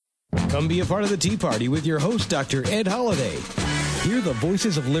Come be a part of the Tea Party with your host, Dr. Ed Holliday. Hear the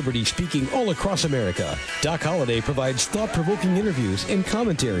voices of liberty speaking all across America. Doc Holliday provides thought-provoking interviews and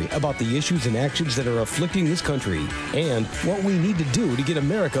commentary about the issues and actions that are afflicting this country and what we need to do to get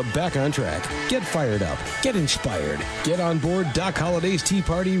America back on track. Get fired up. Get inspired. Get on board Doc Holliday's Tea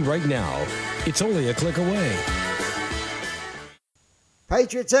Party right now. It's only a click away.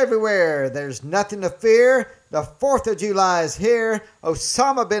 Patriots everywhere, there's nothing to fear. The 4th of July is here.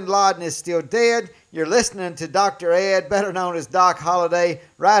 Osama bin Laden is still dead. You're listening to Dr. Ed, better known as Doc Holliday,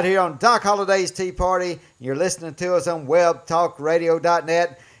 right here on Doc Holliday's Tea Party. You're listening to us on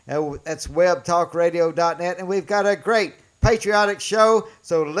webtalkradio.net. That's webtalkradio.net. And we've got a great patriotic show,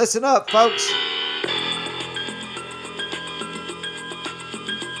 so listen up, folks.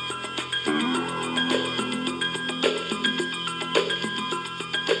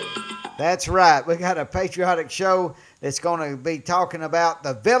 That's right. We got a patriotic show that's going to be talking about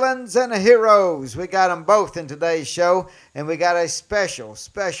the villains and the heroes. We got them both in today's show. And we got a special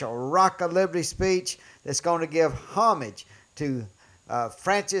Rock of Liberty speech that's going to give homage to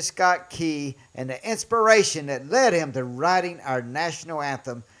Francis Scott Key and the inspiration that led him to writing our national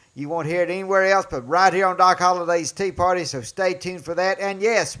anthem. You won't hear it anywhere else but right here on Doc Holliday's Tea Party, so stay tuned for that. And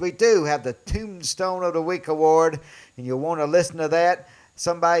yes, we do have the Tombstone of the Week Award, and you'll want to listen to that.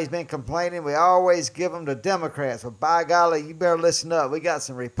 Somebody's been complaining we always give them to Democrats. Well, by golly, you better listen up. We got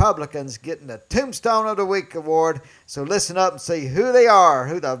some Republicans getting the Tombstone of the Week award. So listen up and see who they are,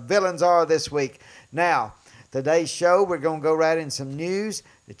 who the villains are this week. Now, today's show, we're going to go right in some news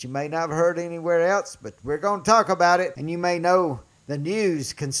that you may not have heard anywhere else, but we're going to talk about it. And you may know the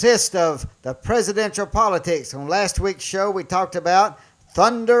news consists of the presidential politics. On last week's show, we talked about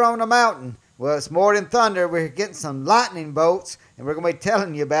thunder on the mountain. Well, it's more than thunder. We're getting some lightning bolts, and we're going to be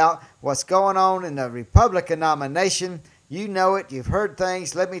telling you about what's going on in the Republican nomination. You know it. You've heard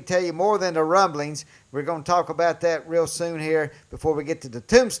things. Let me tell you more than the rumblings. We're going to talk about that real soon here before we get to the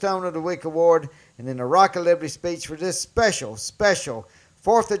Tombstone of the Week Award and then the Rock of Liberty speech for this special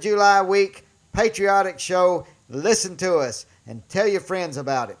 4th of July week patriotic show. Listen to us and tell your friends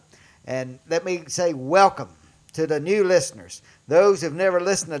about it. And let me say welcome to the new listeners. Those who've never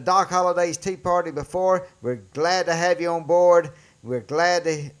listened to Doc Holliday's Tea Party before, we're glad to have you on board. We're glad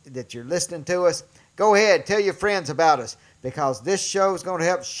that you're listening to us. Go ahead, tell your friends about us, because this show is going to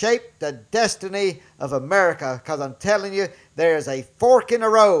help shape the destiny of America, because I'm telling you, there's a fork in the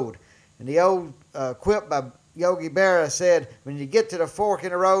road. And the old quip by Yogi Berra said, when you get to the fork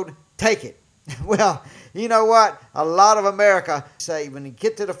in the road, take it. Well, you know what? A lot of America say, when you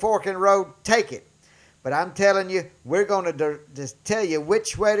get to the fork in the road, take it. But I'm telling you, we're going to just tell you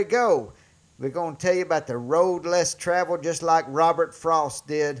which way to go. We're going to tell you about the road less traveled, just like Robert Frost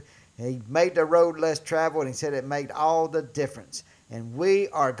did. He made the road less traveled, and he said it made all the difference. And we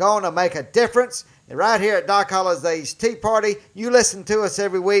are going to make a difference. And right here at Doc Holliday's Tea Party, you listen to us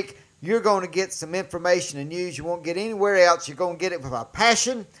every week. You're going to get some information and news you won't get anywhere else. You're going to get it with a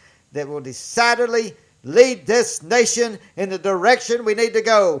passion that will decidedly lead this nation in the direction we need to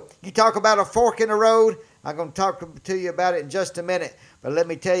go. You talk about a fork in the road. I'm going to talk to you about it in just a minute. But let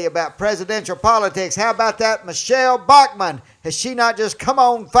me tell you about presidential politics. How about that Michelle Bachmann? Has she not just come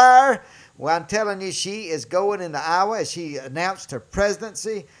on fire? Well, I'm telling you, she is going into Iowa as she announced her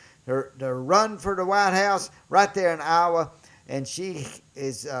presidency, her run for the White House right there in Iowa. And she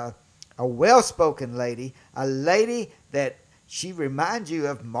is a well-spoken lady, a lady that she reminds you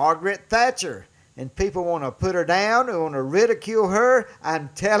of Margaret Thatcher. And people want to put her down, who want to ridicule her. I'm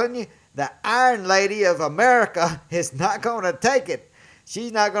telling you, the Iron Lady of America is not going to take it.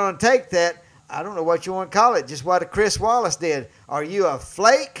 She's not going to take that. I don't know what you want to call it, just what Chris Wallace did. Are you a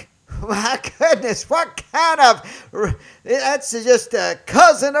flake? My goodness, what kind of... That's just a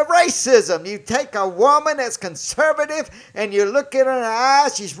cousin of racism. You take a woman that's conservative and you look at her in the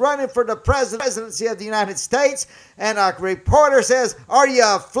eyes. She's running for the presidency of the United States. And a reporter says, are you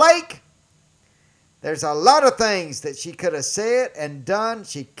a flake? There's a lot of things that she could have said and done.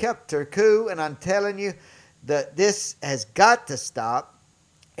 She kept her cool, and I'm telling you that this has got to stop.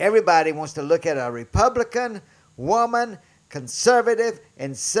 Everybody wants to look at a Republican woman, conservative,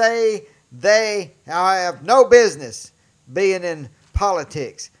 and say they have no business being in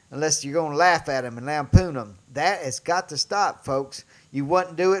politics unless you're going to laugh at them and lampoon them. That has got to stop, folks. You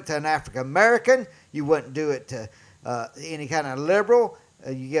wouldn't do it to an African American. You wouldn't do it to any kind of liberal.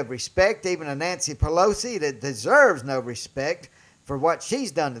 You give respect even to Nancy Pelosi, that deserves no respect for what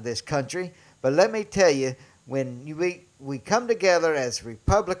she's done to this country. But let me tell you, when we come together as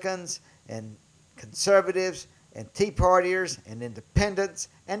Republicans and conservatives and Tea Partiers and independents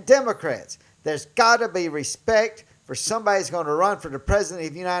and Democrats, there's got to be respect for somebody that's going to run for the President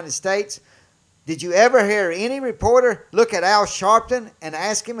of the United States. Did you ever hear any reporter look at Al Sharpton and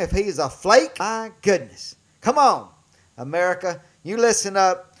ask him if he is a flake? My goodness. Come on, America, you listen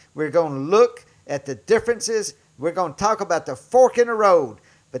up. We're going to look at the differences. We're going to talk about the fork in the road.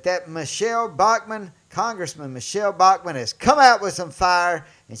 But that Michelle Bachmann, Congressman Michelle Bachmann, has come out with some fire,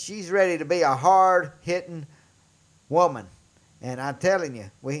 and she's ready to be a hard-hitting woman. And I'm telling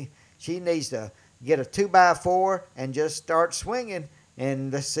you, she needs to get a 2x4 and just start swinging,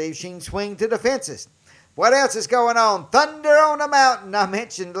 and let's see if she can swing to the fences. What else is going on? Thunder on the mountain. I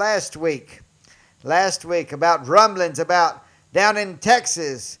mentioned last week about rumblings about down in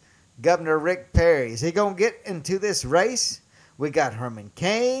Texas, Governor Rick Perry. Is he going to get into this race? We got Herman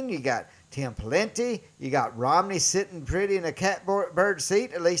Cain. You got Tim Pawlenty. You got Romney sitting pretty in a catbird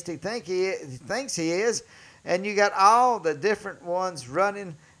seat. At least he thinks he is. And you got all the different ones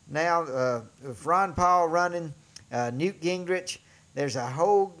running now. Ron Paul running, Newt Gingrich. There's a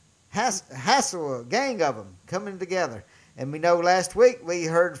whole hassle, a gang of them coming together. And we know last week we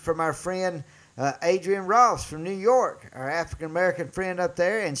heard from our friend Adrienne Ross from New York, our African-American friend up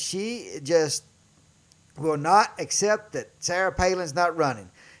there, and she just will not accept that Sarah Palin's not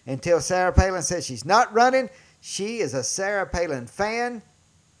running. Until Sarah Palin says she's not running, she is a Sarah Palin fan.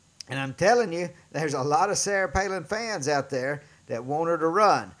 And I'm telling you, there's a lot of Sarah Palin fans out there that want her to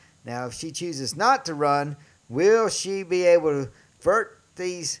run. Now, if she chooses not to run, will she be able to avert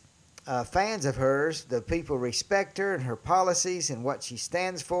these fans of hers, the people respect her and her policies and what she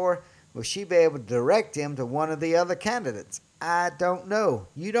stands for? Will she be able to direct them to one of the other candidates? I don't know.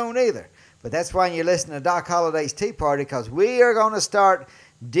 You don't either. But that's why you listen to Doc Holliday's Tea Party, because we are going to start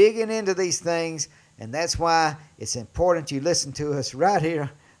digging into these things, and that's why it's important you listen to us right here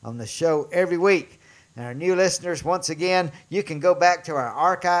on the show every week. And our new listeners, once again, you can go back to our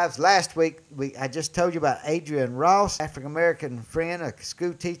archives. Last week, I just told you about Adrienne Ross, African-American friend, a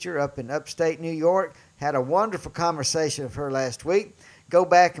school teacher up in upstate New York. Had a wonderful conversation with her last week. Go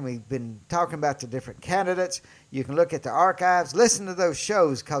back, and we've been talking about the different candidates. You can look at the archives, listen to those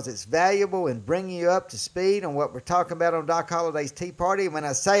shows, because it's valuable in bringing you up to speed on what we're talking about on Doc Holliday's Tea Party. When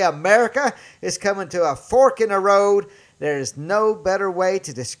I say America is coming to a fork in the road, there is no better way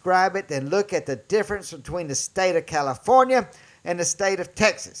to describe it than look at the difference between the state of California and the state of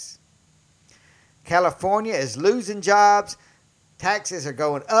Texas. California is losing jobs. Taxes are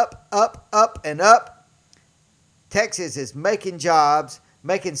going up, up, up, and up. Texas is making jobs,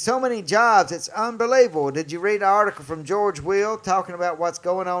 making so many jobs, it's unbelievable. Did you read the article from George Will talking about what's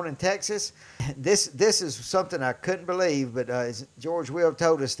going on in Texas? This is something I couldn't believe, but George Will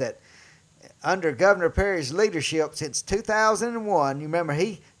told us that under Governor Perry's leadership since 2001, you remember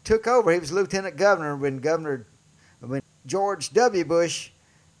he took over, he was lieutenant governor when George W. Bush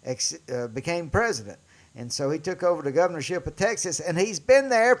became president. And so he took over the governorship of Texas, and he's been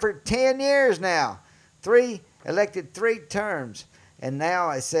there for 10 years now. Elected 3 terms. And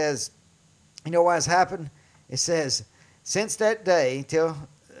now it says, you know what's happened? It says, since that day till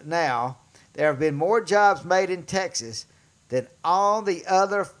now, there have been more jobs made in Texas than all the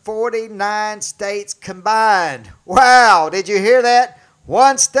other 49 states combined. Wow, did you hear that?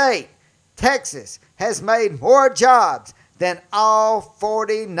 One state, Texas, has made more jobs than all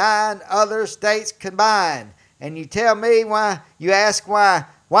 49 other states combined. And you tell me why, you ask why.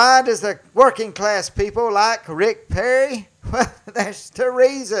 Why does the working class people like Rick Perry? Well, that's the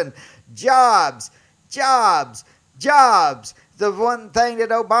reason. Jobs, jobs, jobs. The one thing that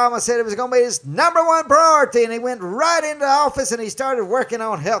Obama said it was going to be his number one priority, and he went right into office and he started working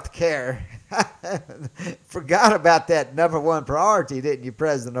on health care. Forgot about that number one priority, didn't you,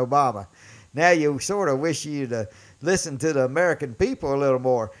 President Obama? Now you sort of wish you'd listen to the American people a little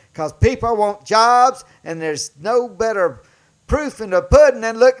more, because people want jobs, and there's no better proof in the pudding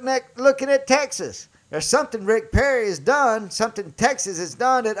than looking at Texas. There's something Rick Perry has done, something Texas has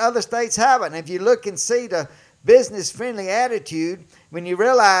done that other states haven't. If you look and see the business-friendly attitude, when you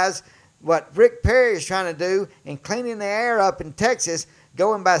realize what Rick Perry is trying to do in cleaning the air up in Texas,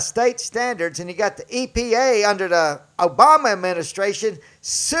 going by state standards, and you got the EPA under the Obama administration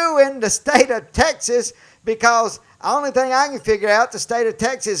suing the state of Texas because the only thing I can figure out, the state of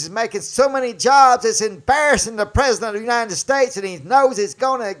Texas is making so many jobs, it's embarrassing the President of the United States, and he knows it's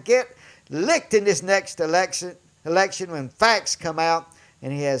going to get licked in this next election when facts come out,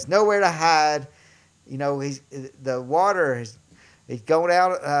 and he has nowhere to hide. You know, the water is going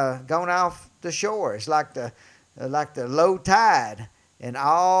off the shore. It's like the low tide, and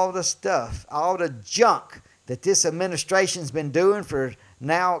all the stuff, all the junk that this administration's been doing for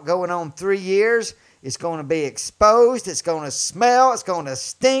now going on 3 years. It's going to be exposed. It's going to smell. It's going to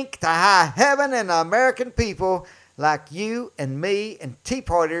stink to high heaven, and the American people like you and me and Tea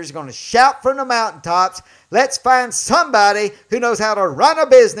Partiers are going to shout from the mountaintops. Let's find somebody who knows how to run a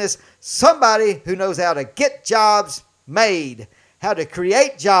business, somebody who knows how to get jobs made, how to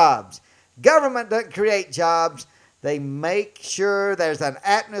create jobs. Government doesn't create jobs. They make sure there's an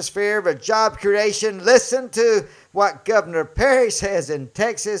atmosphere of job creation. Listen to what Governor Perry says in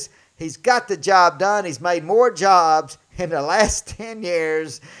Texas. He's got the job done. He's made more jobs in the last 10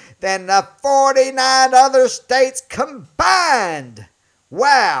 years than the 49 other states combined.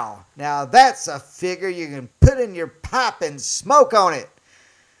 Wow. Now that's a figure you can put in your pipe and smoke on it.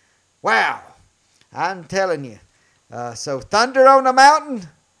 Wow. I'm telling you. So thunder on the mountain.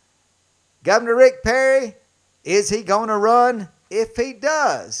 Governor Rick Perry, is he going to run? If he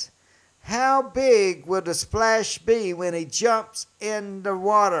does, how big will the splash be when he jumps in the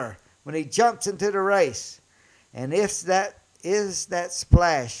water, when he jumps into the race? And is that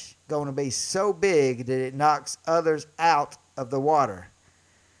splash going to be so big that it knocks others out of the water?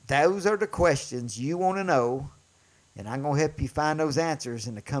 Those are the questions you want to know, and I'm going to help you find those answers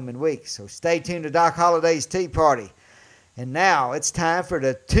in the coming weeks. So stay tuned to Doc Holliday's Tea Party. And now it's time for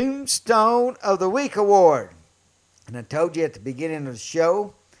the Tombstone of the Week Award. And I told you at the beginning of the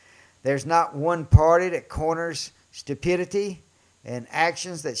show, there's not one party that corners stupidity and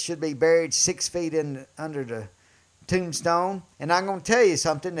actions that should be buried 6 feet under the tombstone. And I'm going to tell you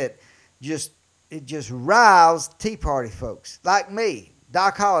something that just riles Tea Party folks like me,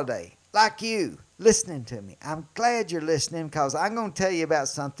 Doc Holliday, like you, listening to me. I'm glad you're listening because I'm going to tell you about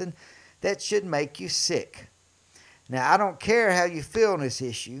something that should make you sick. Now, I don't care how you feel on this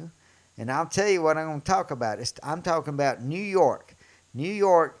issue, and I'll tell you what I'm going to talk about. I'm talking about New York. New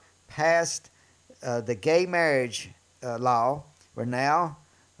York passed the gay marriage law, where now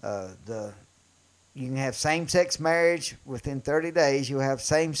you can have same-sex marriage within 30 days. You'll have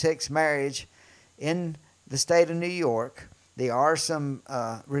same-sex marriage in the state of New York. There are some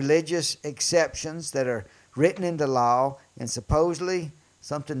religious exceptions that are written into law, and supposedly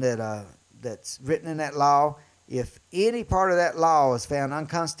something that's written in that law, if any part of that law is found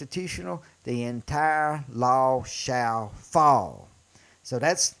unconstitutional, the entire law shall fall. So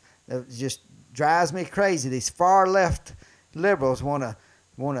that just drives me crazy. These far left liberals want to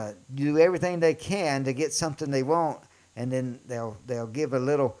do everything they can to get something they want, and then they'll give a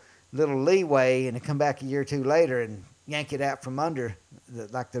little leeway, and they come back a year or two later and yank it out from under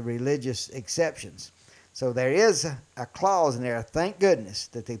the religious exceptions. So there is a clause in there, thank goodness,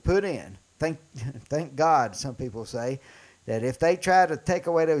 that they put in. Thank God, some people say, that if they try to take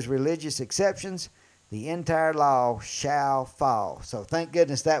away those religious exceptions, the entire law shall fall. So thank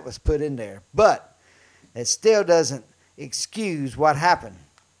goodness that was put in there. But it still doesn't excuse what happened.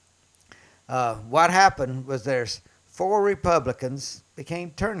 What happened was there's 4 Republicans became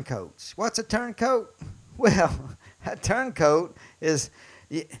turncoats. What's a turncoat? Well, a turncoat is,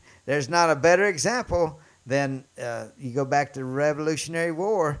 there's not a better example than you go back to the Revolutionary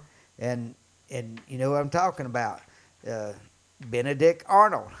War, and you know what I'm talking about. Benedict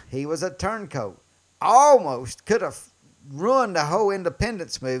Arnold, he was a turncoat. Almost could have ruined the whole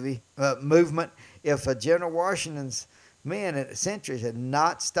independence movement if General Washington's men at the Centuries had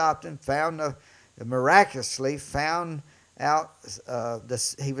not stopped and miraculously found out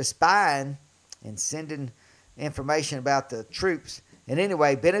he was spying and sending information about the troops. And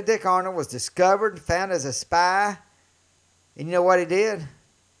anyway, Benedict Arnold was discovered and found as a spy. And you know what he did?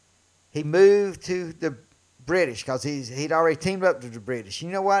 He moved to the British because he'd already teamed up with the British. You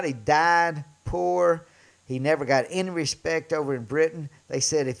know what? He died poor. He never got any respect over in Britain. They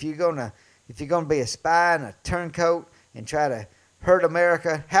said, if you're gonna be a spy and a turncoat and try to hurt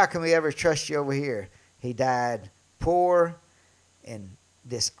America, how can we ever trust you over here? He died poor and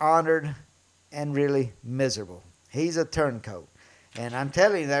dishonored and really miserable. He's a turncoat. And I'm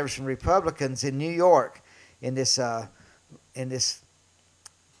telling you, there were some Republicans in New York in this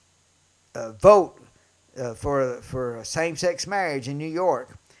vote for same-sex marriage in New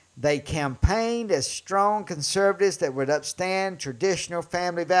York. They campaigned as strong conservatives that would upstand traditional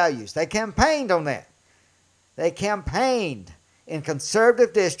family values. They campaigned on that. They campaigned in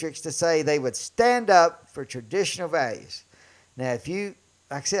conservative districts to say they would stand up for traditional values. Now, like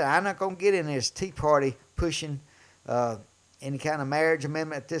I said, I'm not going to get in this Tea Party pushing any kind of marriage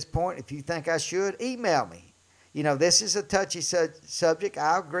amendment at this point. If you think I should, email me. You know, this is a touchy subject.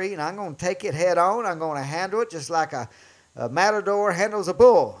 I agree, and I'm going to take it head on. I'm going to handle it just like a matador handles a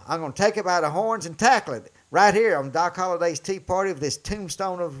bull. I'm going to take it by the horns and tackle it right here on Doc Holliday's Tea Party with this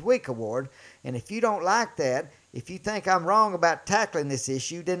Tombstone of the Week Award. And if you don't like that, if you think I'm wrong about tackling this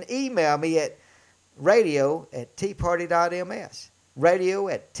issue, then email me at radio@teaparty.ms.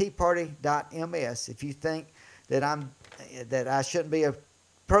 radio@teaparty.ms if you think that I shouldn't be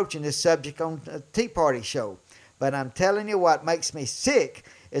approaching this subject on a Tea Party show. But I'm telling you what makes me sick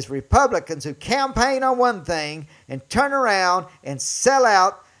is Republicans who campaign on one thing and turn around and sell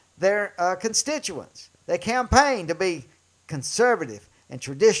out their constituents. They campaign to be conservative and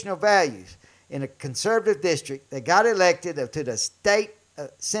traditional values in a conservative district. They got elected to the state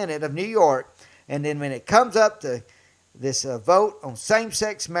Senate of New York, and then when it comes up to this vote on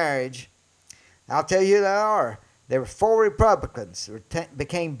same-sex marriage, I'll tell you who they are. There were 4 Republicans who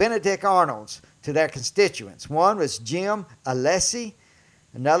became Benedict Arnolds to their constituents. One was Jim Alesi,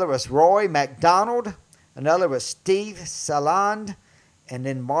 another was Roy McDonald, another was Steve Saland, and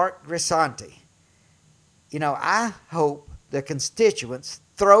then Mark Grisanti. You know, I hope the constituents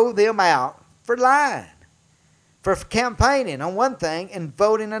throw them out for lying, for campaigning on one thing and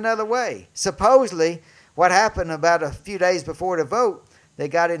voting another way. Supposedly, what happened about a few days before the vote, they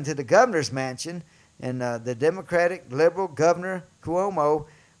got into the governor's mansion, and the Democratic liberal governor Cuomo,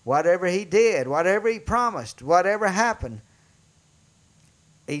 whatever he did, whatever he promised, whatever happened,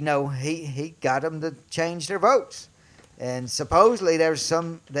 you know, he got them to change their votes. And supposedly there's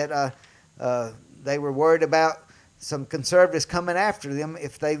some that they were worried about some conservatives coming after them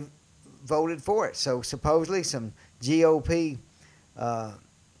if they voted for it. So supposedly some GOP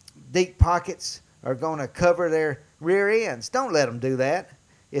deep pockets are going to cover their rear ends. Don't let them do that.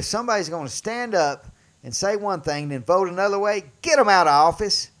 If somebody's going to stand up and say one thing, then vote another way, get them out of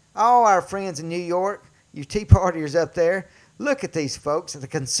office. All our friends in New York, you Tea Partiers up there, look at these folks. The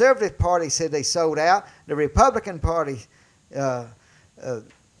Conservative Party said they sold out. The Republican Party,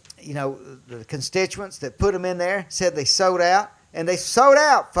 you know, the constituents that put them in there said they sold out. And they sold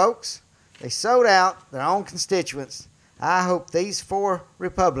out, folks. They sold out their own constituents. I hope these 4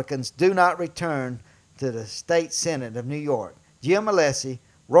 Republicans do not return to the state Senate of New York. Jim Alesi,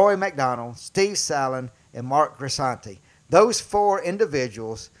 Roy McDonald, Steve Saland, and Mark Grisanti. Those 4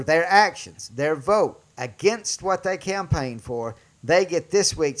 individuals, their actions, their vote against what they campaigned for, they get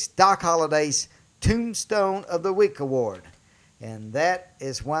this week's Doc Holliday's Tombstone of the Week award. And that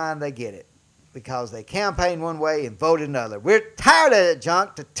is why they get it, because they campaigned one way and voted another. We're tired of that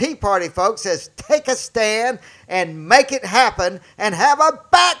junk. The Tea Party folks says take a stand and make it happen and have a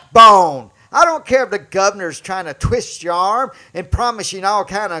backbone. I don't care if the governor's trying to twist your arm and promise you all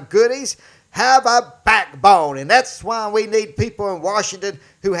kind of goodies. Have a backbone. And that's why we need people in Washington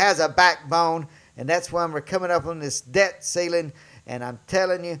who has a backbone. And that's why we're coming up on this debt ceiling. And I'm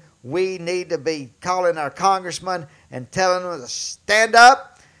telling you, we need to be calling our congressman and telling them to stand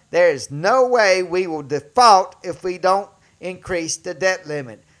up. There is no way we will default if we don't increase the debt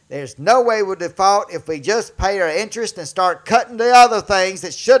limit. There's no way we'll default if we just pay our interest and start cutting the other things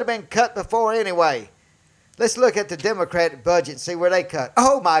that should have been cut before anyway. Let's look at the Democratic budget and see where they cut.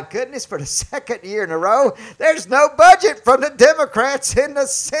 Oh my goodness, for the 2nd year in a row, there's no budget from the Democrats in the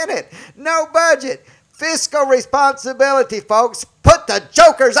Senate. No budget. Fiscal responsibility, folks. Put the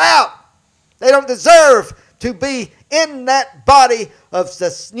jokers out. They don't deserve to be in that body of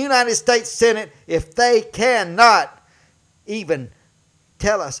the United States Senate if they cannot even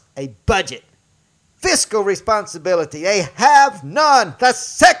tell us a budget. Fiscal responsibility. They have none. The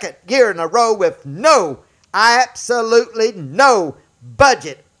 2nd year in a row with absolutely no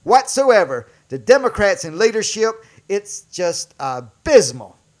budget whatsoever. The Democrats in leadership, it's just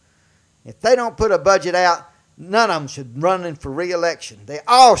abysmal. If they don't put a budget out, none of them should run in for re-election. They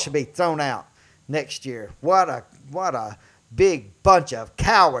all should be thrown out next year. What a big bunch of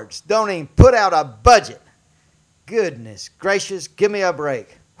cowards. Don't even put out a budget. Goodness gracious, give me a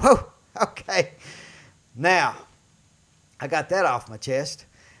break. Whoa, okay. Now, I got that off my chest.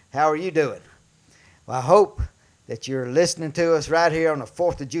 How are you doing? Well, I hope that you're listening to us right here on the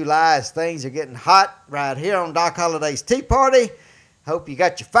 4th of July as things are getting hot right here on Doc Holliday's Tea Party. Hope you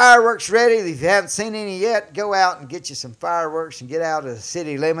got your fireworks ready. If you haven't seen any yet, go out and get you some fireworks and get out of the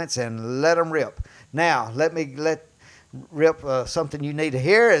city limits and let them rip. Now, let rip something you need to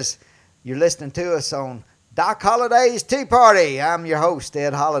hear is you're listening to us on Doc Holliday's Tea Party. I'm your host,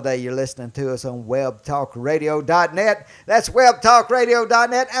 Ed Holliday. You're listening to us on webtalkradio.net. That's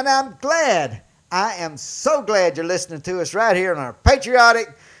webtalkradio.net, and I am so glad you're listening to us right here on our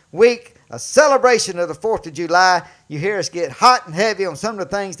patriotic week, a celebration of the 4th of July. You hear us get hot and heavy on some of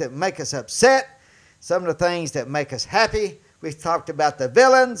the things that make us upset, some of the things that make us happy. We've talked about the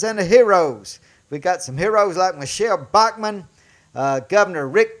villains and the heroes. We got some heroes like Michelle Bachmann, Governor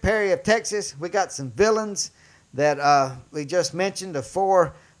Rick Perry of Texas. We got some villains that we just mentioned, the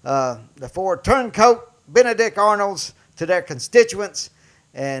four turncoat Benedict Arnolds to their constituents.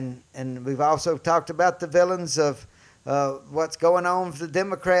 And we've also talked about the villains of what's going on for the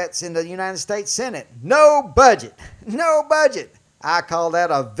Democrats in the United States Senate. No budget. No budget. I call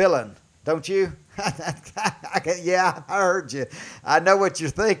that a villain, don't you? Yeah, I heard you. I know what you're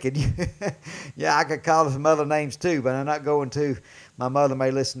thinking. Yeah, I could call them some other names too, but I'm not going to. My mother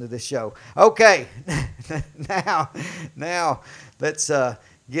may listen to this show. Okay, now let's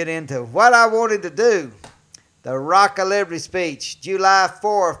get into what I wanted to do. The Rock of Liberty speech, July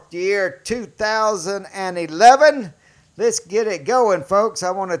 4th, year 2011. Let's get it going, folks.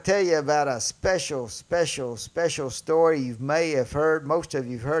 I want to tell you about a special story you may have heard. Most of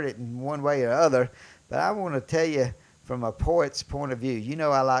you have heard it in one way or other, but I want to tell you from a poet's point of view. You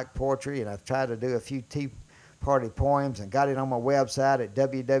know I like poetry, and I've tried to do a few Tea Party poems and got it on my website at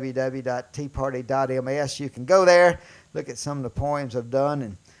www.teaparty.ms. You can go there, look at some of the poems I've done,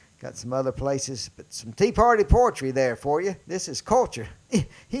 and got some other places, but some Tea Party poetry there for you. This is culture.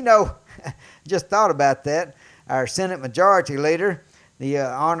 You know, just thought about that. Our Senate Majority Leader, the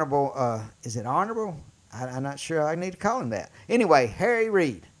Honorable, is it Honorable? I'm not sure I need to call him that. Anyway, Harry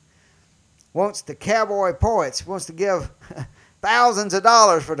Reid wants the cowboy poets, wants to give thousands of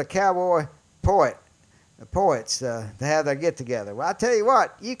dollars for the cowboy poets to have their get-together. Well, I tell you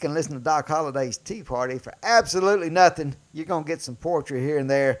what, you can listen to Doc Holliday's Tea Party for absolutely nothing. You're going to get some poetry here and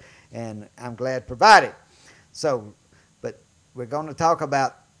there, and I'm glad to provide it. So, but we're going to talk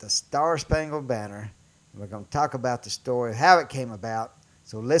about the Star-Spangled Banner. We're going to talk about the story, how it came about.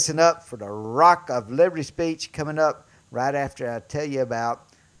 So listen up for the Rock of Liberty speech coming up right after I tell you about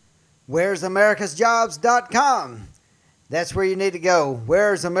where'samericasjobs.com. That's where you need to go.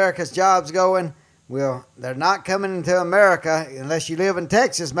 Where's America's Jobs going? Well, they're not coming into America unless you live in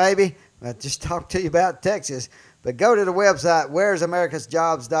Texas, maybe. I just talked to you about Texas. But go to the website,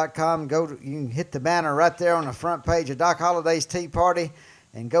 where'samericasjobs.com. You can hit the banner right there on the front page of Doc Holliday's Tea Party.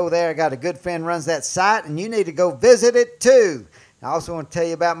 And go there. I got a good friend runs that site, and you need to go visit it too. I also want to tell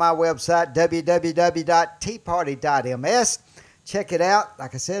you about my website, www.teaparty.ms. Check it out.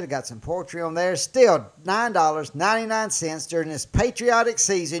 Like I said, I got some poetry on there. Still $9.99 during this patriotic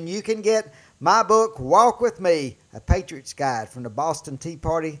season. You can get my book, Walk With Me, A Patriot's Guide from the Boston Tea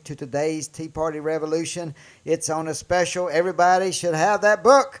Party to today's Tea Party Revolution. It's on a special. Everybody should have that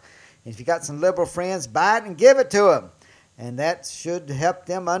book. If you got some liberal friends, buy it and give it to them. And that should help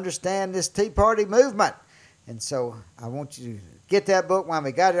them understand this Tea Party movement. And so I want you to get that book while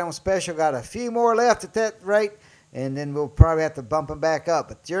we got it on special. Got a few more left at that rate, and then we'll probably have to bump them back up.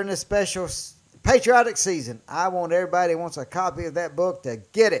 But during this special patriotic season, I want everybody who wants a copy of that book to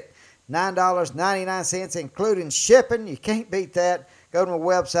get it. $9.99, including shipping. You can't beat that. Go to my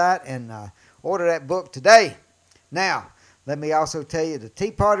website and order that book today. Now, let me also tell you the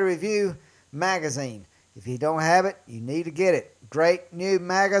Tea Party Review magazine. If you don't have it, you need to get it. Great new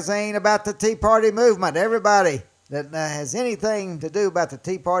magazine about the Tea Party movement. Everybody that has anything to do about the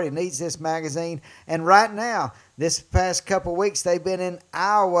Tea Party needs this magazine. And right now, this past couple weeks, they've been in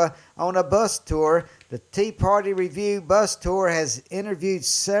Iowa on a bus tour. The Tea Party Review bus tour has interviewed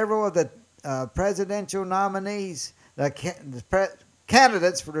several of the presidential nominees, the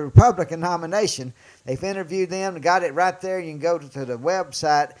candidates for the Republican nomination. They've interviewed them and got it right there. You can go to the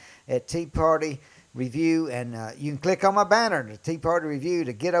website at Tea Party Review, and you can click on my banner, the Tea Party Review,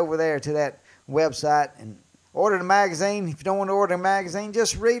 to get over there to that website and order the magazine. If you don't want to order a magazine,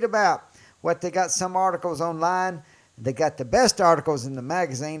 just read about what they got. Some articles online. They got the best articles in the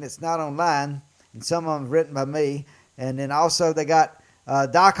magazine that's not online, and some of them written by me. And then also they got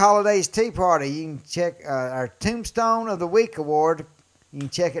Doc Holliday's Tea Party. You can check our Tombstone of the Week award. You can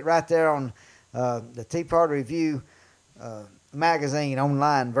check it right there on the Tea Party Review magazine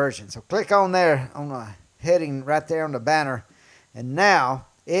online version. So click on there on the heading right there on the banner. And now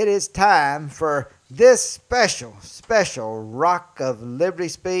it is time for this special Rock of Liberty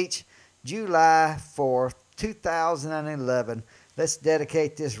speech, July 4th, 2011. Let's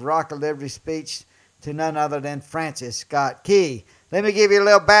dedicate this Rock of Liberty speech to none other than Francis Scott Key. Let me give you a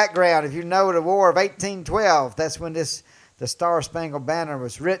little background. If you know the War of 1812, that's when the Star-Spangled Banner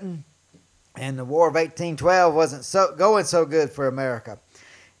was written. And the War of 1812 wasn't going so good for America.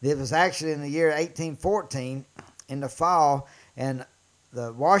 It was actually in the year 1814, in the fall, and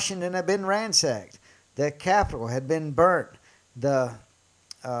the Washington had been ransacked. The Capitol had been burnt. The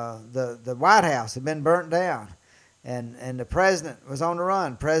White House had been burnt down, and the president was on the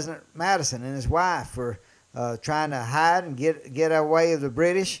run. President Madison and his wife were trying to hide and get away of the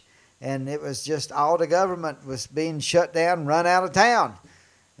British, and it was just all the government was being shut down, run out of town.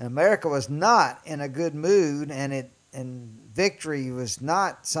 And America was not in a good mood, and victory was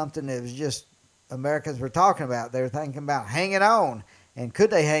not something that was just Americans were talking about. They were thinking about hanging on, and could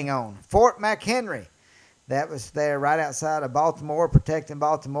they hang on? Fort McHenry, that was there right outside of Baltimore, protecting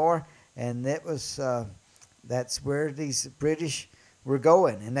Baltimore, and it was that's where these British were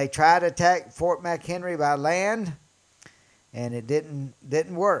going. And they tried to attack Fort McHenry by land, and it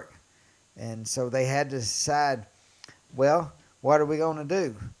didn't work. And so they had to decide, well, what are we going to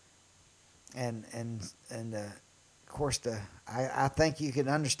do? And of course, I think you can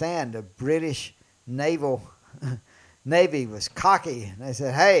understand the British naval Navy was cocky. And they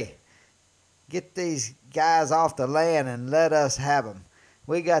said, hey, get these guys off the land and let us have them.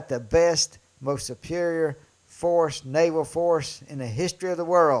 We got the best, most superior force, naval force in the history of the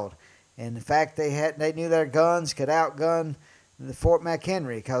world. And in fact, they knew their guns could outgun the Fort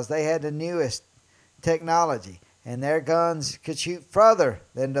McHenry because they had the newest technology. And their guns could shoot further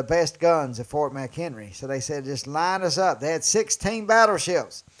than the best guns of Fort McHenry. So they said, just line us up. They had 16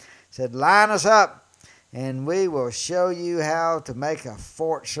 battleships. Said, line us up, and we will show you how to make a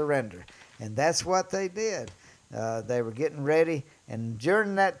fort surrender. And that's what they did. They were getting ready. And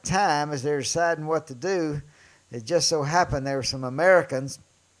during that time, as they were deciding what to do, it just so happened there were some Americans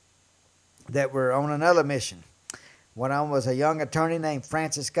that were on another mission. One of them was a young attorney named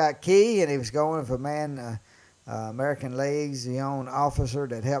Francis Scott Key, and he was going with a man, American liaison officer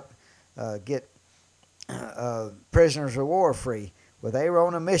that helped get prisoners of war free. Well, they were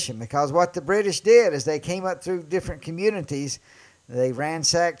on a mission because what the British did is they came up through different communities. They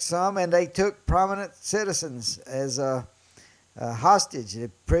ransacked some, and they took prominent citizens as hostage,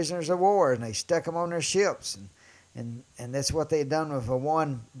 prisoners of war, and they stuck them on their ships. And that's what they had done with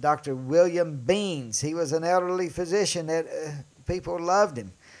one Dr. William Beans. He was an elderly physician that people loved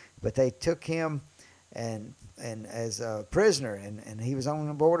him, but they took him and as a prisoner, and he was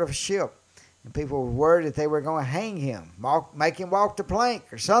on board of a ship, and people were worried that they were going to hang him, make him walk the plank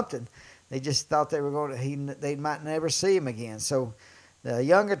or something. They just thought they were going to they might never see him again. So the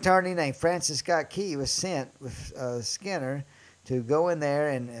young attorney named Francis Scott Key was sent with Skinner to go in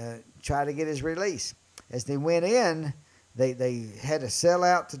there and try to get his release. As they went in, they had to sell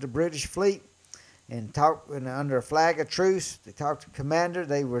out to the British fleet and talk under a flag of truce. They talked to the commander.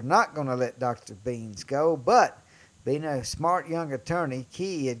 They were not going to let Dr. Beans go, but being a smart young attorney,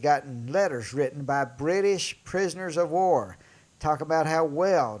 Key had gotten letters written by British prisoners of war talking about how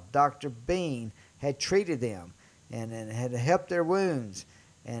well Dr. Bean had treated them and had helped their wounds.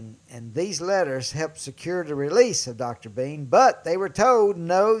 And these letters helped secure the release of Dr. Bean, but they were told,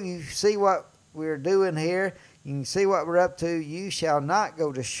 no, you see what we're doing here, you can see what we're up to, you shall not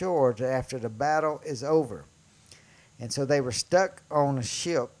go to shore till after the battle is over. And so they were stuck on a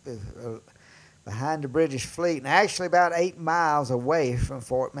ship behind the British fleet, and actually about 8 miles away from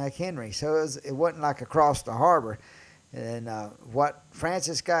Fort McHenry. So it wasn't like across the harbor. And what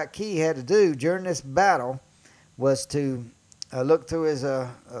Francis Scott Key had to do during this battle was to look through his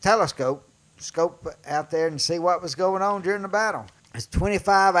telescope, scope out there and see what was going on during the battle. It's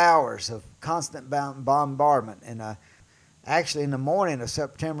 25 hours of constant bombardment. And actually in the morning of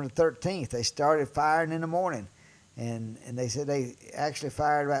September the 13th, they started firing in the morning. And they said they actually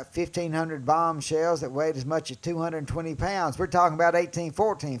fired about 1,500 bomb shells that weighed as much as 220 pounds. We're talking about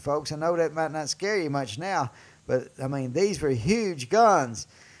 1814, folks. I know that might not scare you much now, but, I mean, these were huge guns.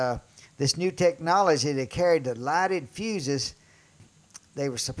 This new technology that carried the lighted fuses, they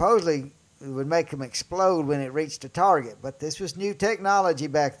were supposedly would make them explode when it reached the target. But this was new technology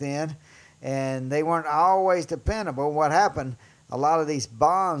back then, and they weren't always dependable. What happened, a lot of these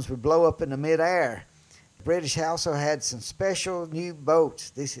bombs would blow up in the midair. The British also had some special new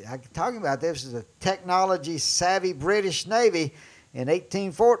boats. I'm talking about this is a technology-savvy British Navy in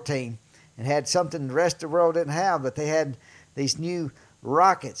 1814, and had something the rest of the world didn't have, but they had these new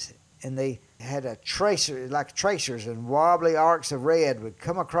rockets, and they had a tracer, like tracers, and wobbly arcs of red would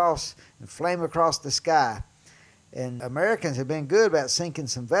come across and flame across the sky. And Americans had been good about sinking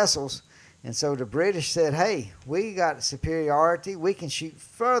some vessels, and so the British said, hey, we got superiority, we can shoot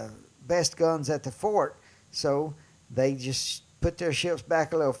further, best guns at the fort. So they just put their ships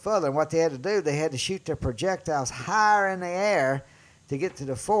back a little further, and what they had to do, they had to shoot their projectiles higher in the air to get to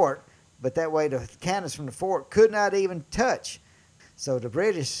the fort, but that way the cannons from the fort could not even touch. So the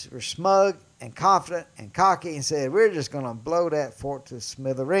British were smug and confident and cocky and said, we're just going to blow that fort to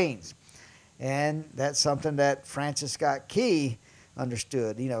smithereens. And that's something that Francis Scott Key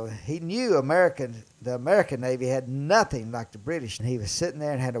understood. You know, he knew the American Navy had nothing like the British. And he was sitting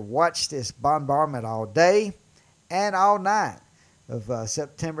there and had to watch this bombardment all day and all night of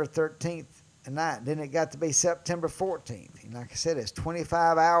September 13th and night. Then it got to be September 14th. And like I said, it's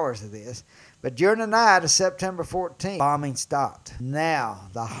 25 hours of this. But during the night of September 14th, bombing stopped. Now,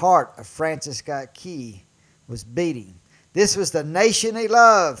 the heart of Francis Scott Key was beating. This was the nation he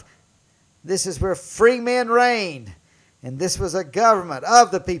loved. This is where free men reigned. And this was a government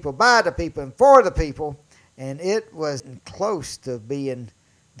of the people, by the people, and for the people. And it was close to being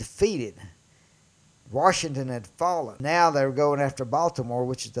defeated. Washington had fallen. Now they were going after Baltimore,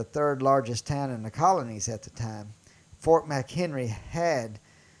 which is the third largest town in the colonies at the time. Fort McHenry had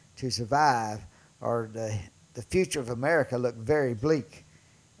to survive, or the future of America looked very bleak.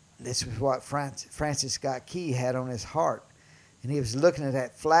 This was what Francis Scott Key had on his heart. And he was looking at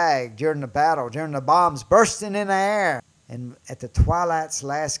that flag during the battle, during the bombs bursting in the air. And at the twilight's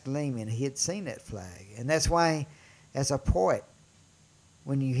last gleaming, he had seen that flag. And that's why, as a poet,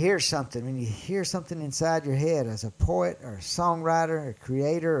 when you hear something inside your head, as a poet or a songwriter, a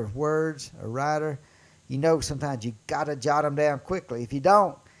creator of words, a writer, you know sometimes you got to jot them down quickly. If you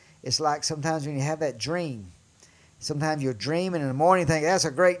don't, it's like sometimes when you have that dream. Sometimes you're dreaming in the morning, think that's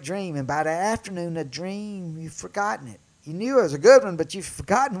a great dream, and by the afternoon, the dream, you've forgotten it. You knew it was a good one, but you've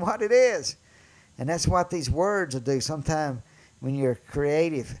forgotten what it is. And that's what these words will do. Sometimes when you're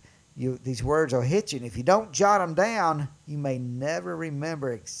creative, these words will hit you. And if you don't jot them down, you may never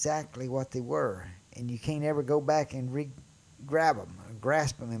remember exactly what they were. And you can't ever go back and grab them, or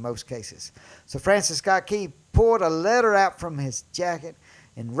grasp them in most cases. So Francis Scott Key pulled a letter out from his jacket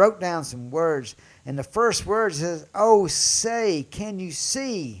and wrote down some words. And the first word says, "Oh, say, can you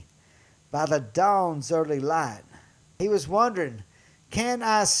see by the dawn's early light?" He was wondering, can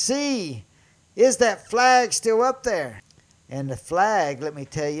I see? Is that flag still up there? And the flag, let me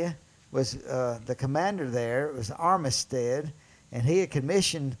tell you, was the commander there. It was Armistead, and he had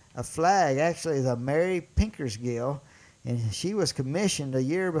commissioned a flag, actually the Mary Pickersgill, and she was commissioned a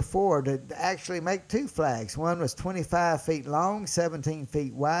year before to actually make two flags. One was 25 feet long, 17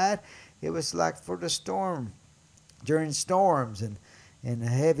 feet wide. It was like for the storm, during storms and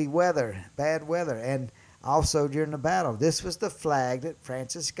heavy weather, bad weather, and also during the battle. This was the flag that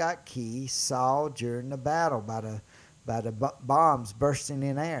Francis Scott Key saw during the battle by the bombs bursting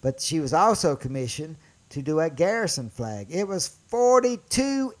in air. But she was also commissioned to do a garrison flag. It was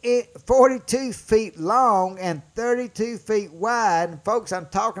 42 feet long and 32 feet wide. And folks, I'm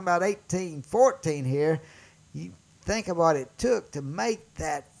talking about 1814 here. You think of what it took to make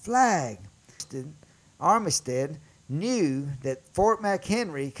that flag. Armistead knew that Fort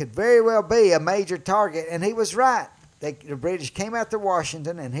McHenry could very well be a major target, and he was right. The British came after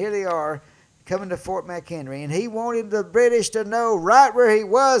Washington, and here they are coming to Fort McHenry, and he wanted the British to know right where he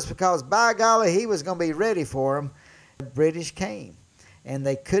was, because by golly, he was going to be ready for them. The British came, and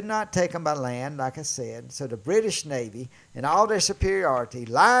they could not take them by land, like I said. So the British Navy, in all their superiority,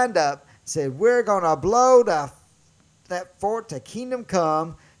 lined up, said, we're going to blow that fort to kingdom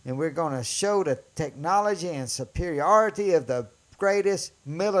come, and we're going to show the technology and superiority of the greatest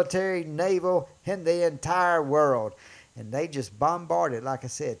military naval in the entire world. And they just bombarded, like I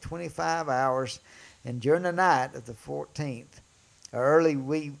said, 25 hours. And during the night of the 14th, early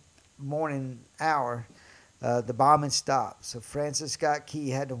wee morning hour, the bombing stopped. So Francis Scott Key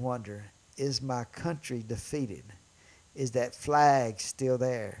had to wonder, is my country defeated? Is that flag still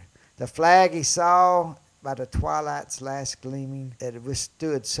there? The flag he saw by the twilight's last gleaming, that it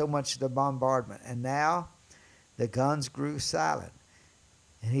withstood so much of the bombardment. And now the guns grew silent.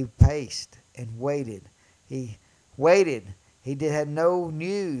 And he paced and waited. He waited. He had no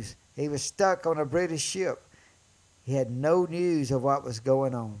news. He was stuck on a British ship. He had no news of what was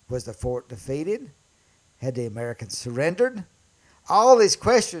going on. Was the fort defeated? Had the Americans surrendered? All these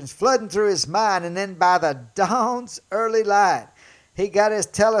questions flooding through his mind, and then by the dawn's early light, he got his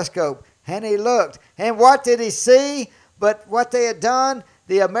telescope and he looked. And what did he see? But what they had done,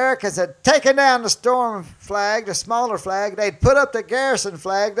 the Americans had taken down the storm flag, the smaller flag. They'd put up the garrison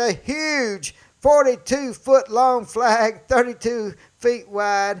flag, the huge 42-foot-long flag, 32 feet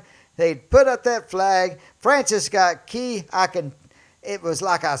wide. They'd put up that flag. Francis Scott Key, it was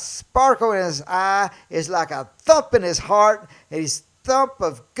like a sparkle in his eye. It's like a thump in his heart. And his thump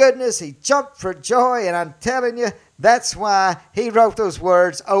of goodness, he jumped for joy. And I'm telling you, that's why he wrote those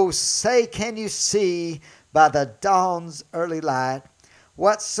words, oh, say, can you see by the dawn's early light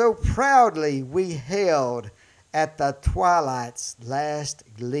what so proudly we held at the twilight's last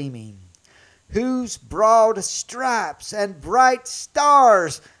gleaming, whose broad stripes and bright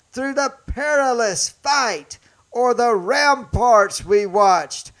stars through the perilous fight o'er the ramparts we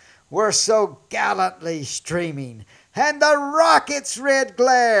watched were so gallantly streaming, and the rocket's red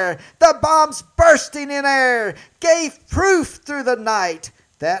glare, the bombs bursting in air, gave proof through the night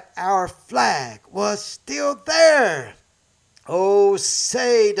that our flag was still there. Oh,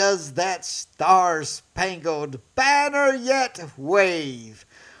 say, does that star-spangled banner yet wave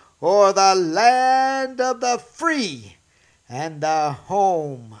o'er the land of the free and the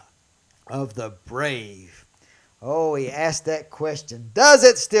home of the brave. Oh, he asked that question, does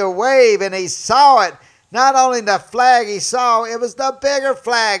it still wave? And he saw it. Not only the flag he saw, it was the bigger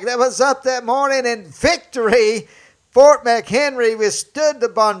flag that was up that morning in victory. Fort McHenry withstood the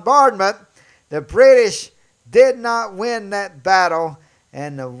bombardment. The British did not win that battle,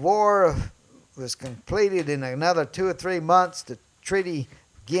 and the war was completed in another 2 or 3 months. The Treaty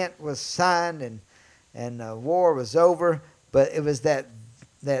Ghent was signed, and the war was over. But it was that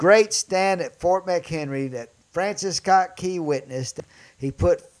great stand at Fort McHenry that Francis Scott Key witnessed. He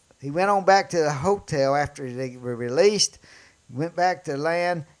went on back to the hotel after they were released, went back to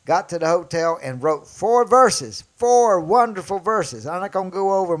land, got to the hotel, and wrote 4 verses, 4 wonderful verses. I'm not going to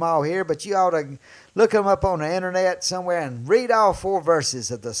go over them all here, but you ought to look them up on the internet somewhere and read all 4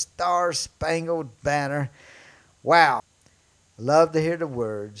 verses of the Star-Spangled Banner. Wow. Love to hear the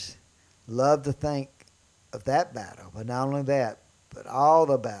words. Love to think of that battle. But not only that, but all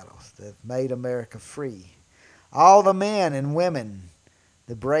the battles that have made America free. All the men and women,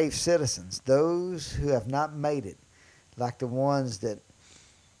 the brave citizens, those who have not made it, like the ones that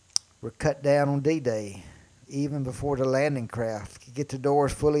were cut down on D-Day, even before the landing craft could get the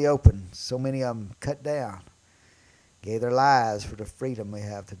doors fully open. So many of them cut down, gave their lives for the freedom we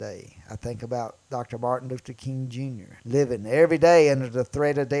have today. I think about Dr. Martin Luther King Jr. living every day under the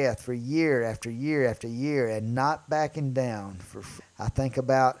threat of death for year after year after year and not backing down. I think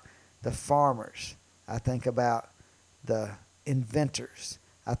about the farmers. I think about the inventors.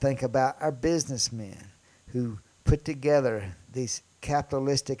 I think about our businessmen who put together these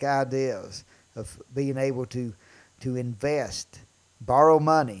capitalistic ideas of being able to invest, borrow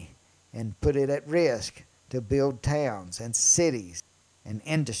money, and put it at risk to build towns and cities and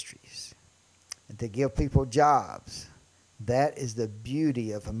industries and to give people jobs. That is the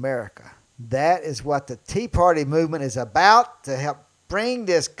beauty of America. That is what the Tea Party movement is about, to help bring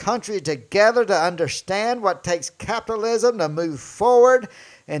this country together to understand what takes capitalism to move forward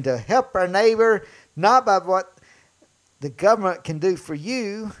and to help our neighbor, not by what the government can do for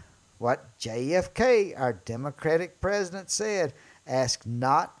you. What JFK, our Democratic president, said, ask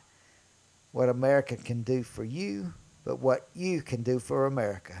not what America can do for you, but what you can do for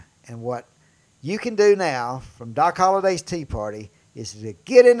America. And what you can do now from Doc Holliday's Tea Party is to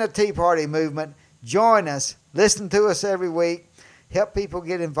get in the Tea Party movement, join us, listen to us every week, help people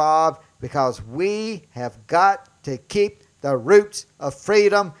get involved, because we have got to keep the roots of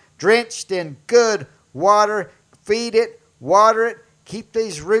freedom drenched in good water. Feed it, water it, keep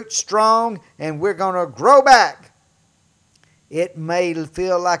these roots strong, and we're going to grow back. It may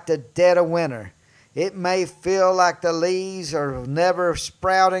feel like the dead of winter. It may feel like the leaves are never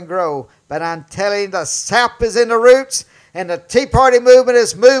sprout and grow, but I'm telling you, the sap is in the roots, and the Tea Party movement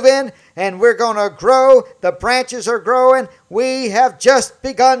is moving, and we're going to grow. The branches are growing. We have just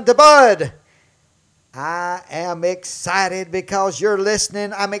begun to bud. I am excited because you're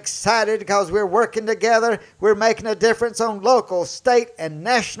listening. I'm excited because we're working together. We're making a difference on local, state, and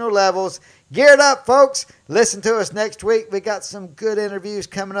national levels. Geared up, folks. Listen to us next week. We got some good interviews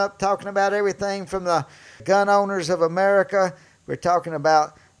coming up talking about everything from the gun owners of America. We're talking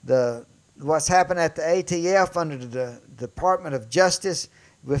about what's happened at the ATF under the Department of Justice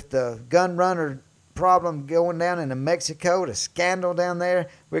with the gun runner problem going down into Mexico, the scandal down there.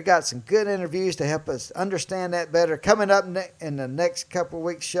 We've got some good interviews to help us understand that better coming up in the next couple of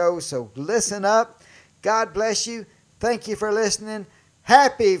weeks' show. So listen up. God bless you. Thank you for listening.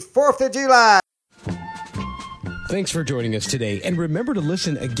 Happy 4th of July. Thanks for joining us today, and remember to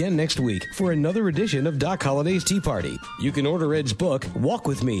listen again next week for another edition of Doc Holliday's Tea Party. You can order Ed's book, Walk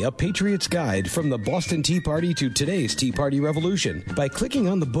With Me, A Patriot's Guide from the Boston Tea Party to today's Tea Party Revolution by clicking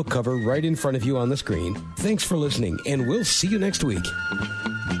on the book cover right in front of you on the screen. Thanks for listening, and we'll see you next week.